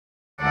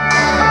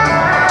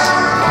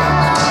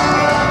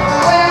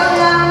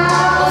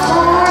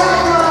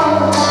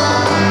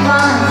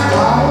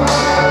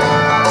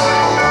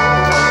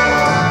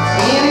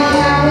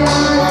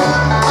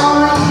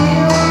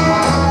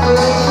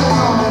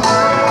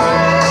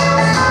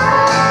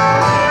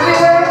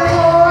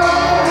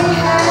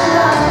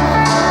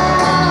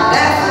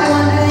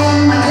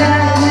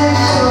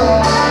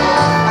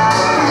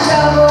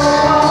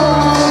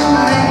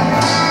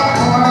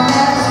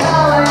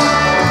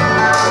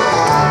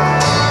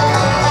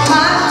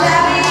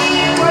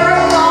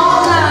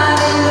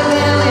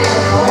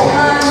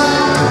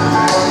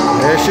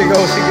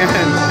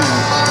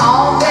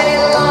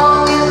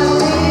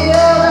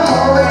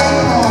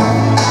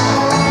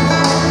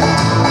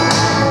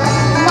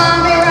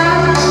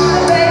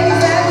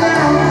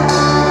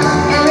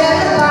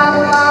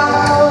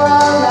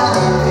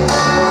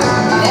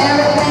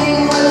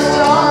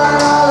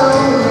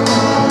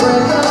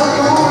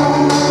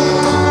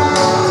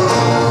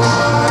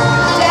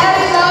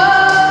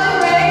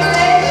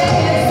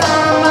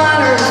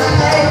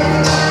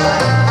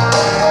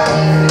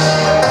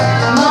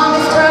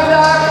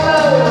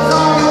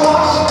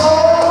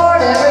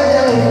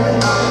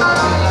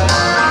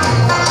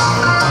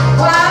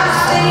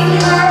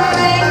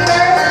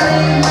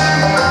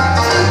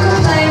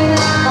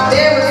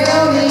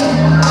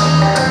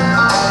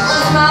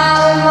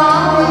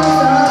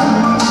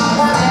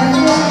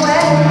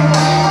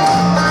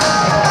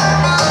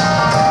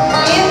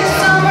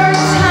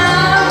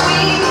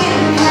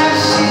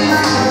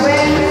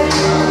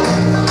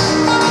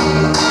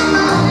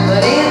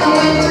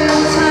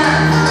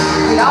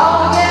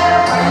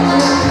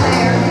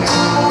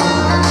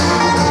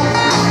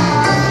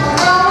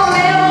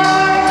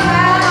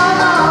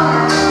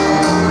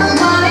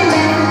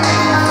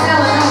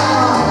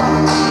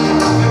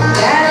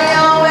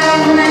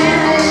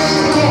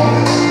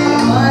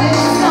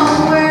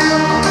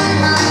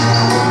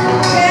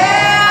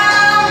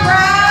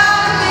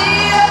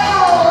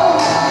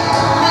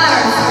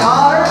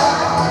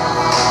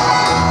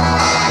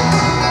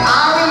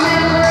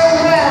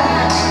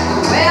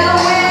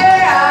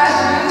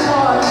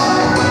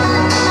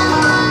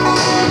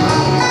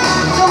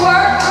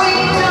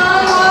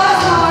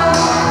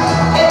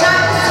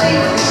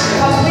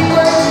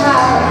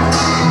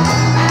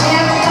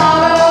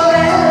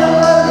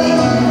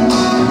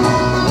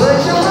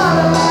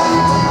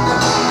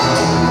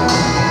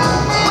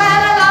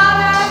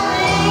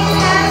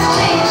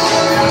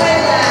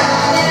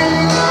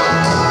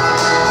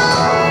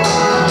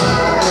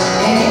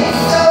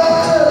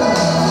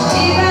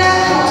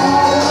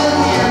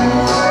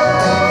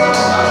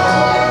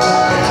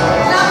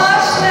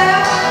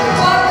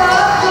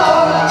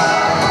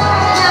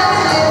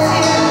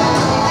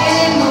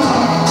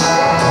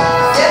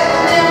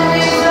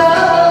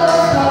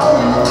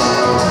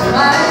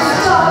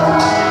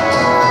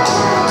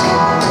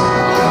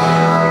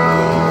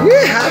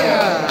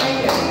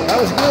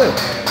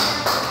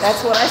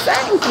That's what I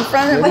sang in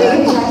front of me.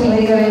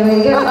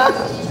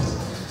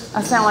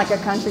 I sound like a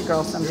country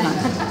girl sometimes.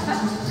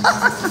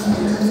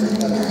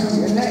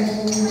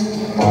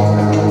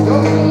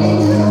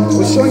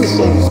 What song you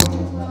singing?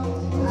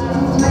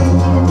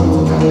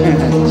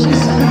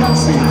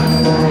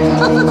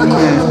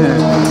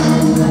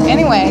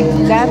 Anyway,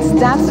 that's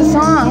the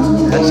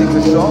song. That's a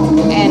good song.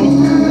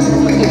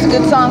 And it's a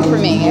good song for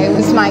me. It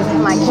was my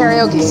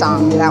karaoke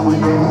song, that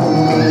one.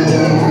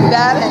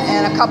 That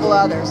and a couple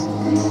others.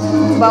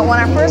 But when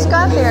I first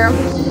got there,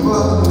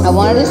 I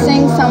wanted to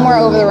sing Somewhere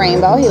Over the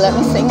Rainbow. He let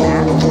me sing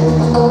that.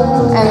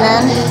 And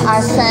then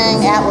I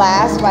sang At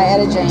Last by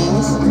Etta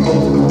James.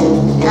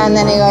 And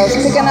then he goes,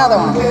 pick another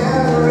one.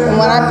 And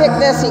when I picked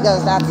this, he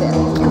goes, that's it.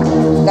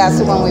 That's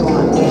the one we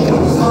want.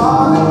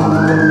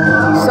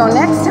 So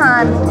next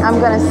time, I'm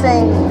going to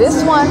sing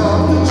this one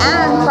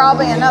and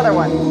probably another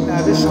one.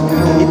 Now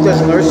he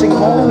does nursing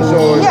homes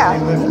or? Yeah,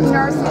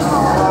 nursing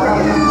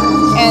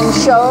homes and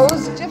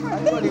shows.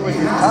 He was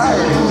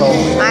retired.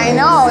 I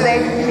know.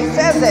 He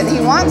says that he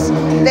wants.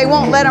 They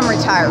won't let him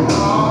retire.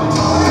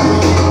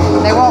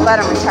 They won't let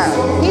him retire.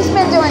 He's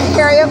been doing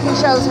karaoke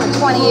shows for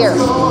 20 years.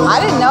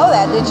 I didn't know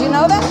that. Did you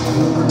know that?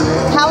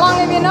 How long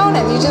have you known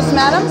him? You just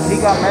met him?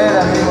 He got mad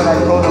at me when I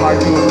told him I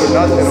do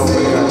nothing over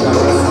there.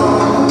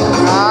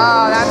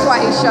 Oh, that's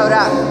why he showed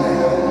up.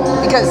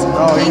 Because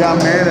he got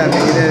mad at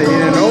me. He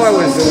didn't know I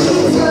was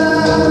doing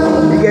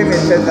it. He gave me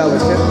a $10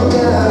 tip.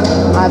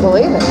 I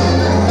believe it.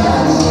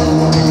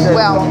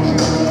 Well, he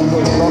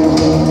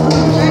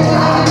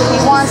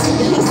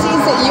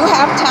sees that you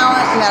have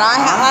talent and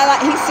that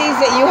he sees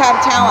that you have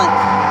talent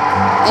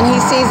and he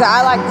sees that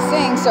I like to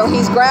sing, so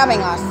he's grabbing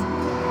us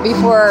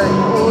before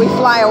we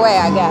fly away,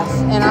 I guess.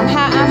 And I'm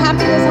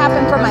happy this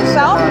happened for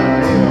myself.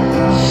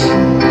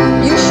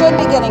 You should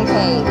be getting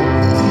paid.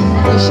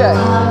 You should.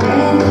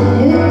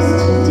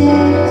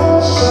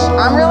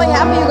 I'm really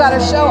happy you got a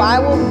show.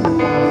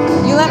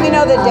 You let me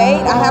know the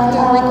date. I have to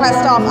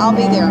request off. I'll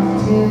be there.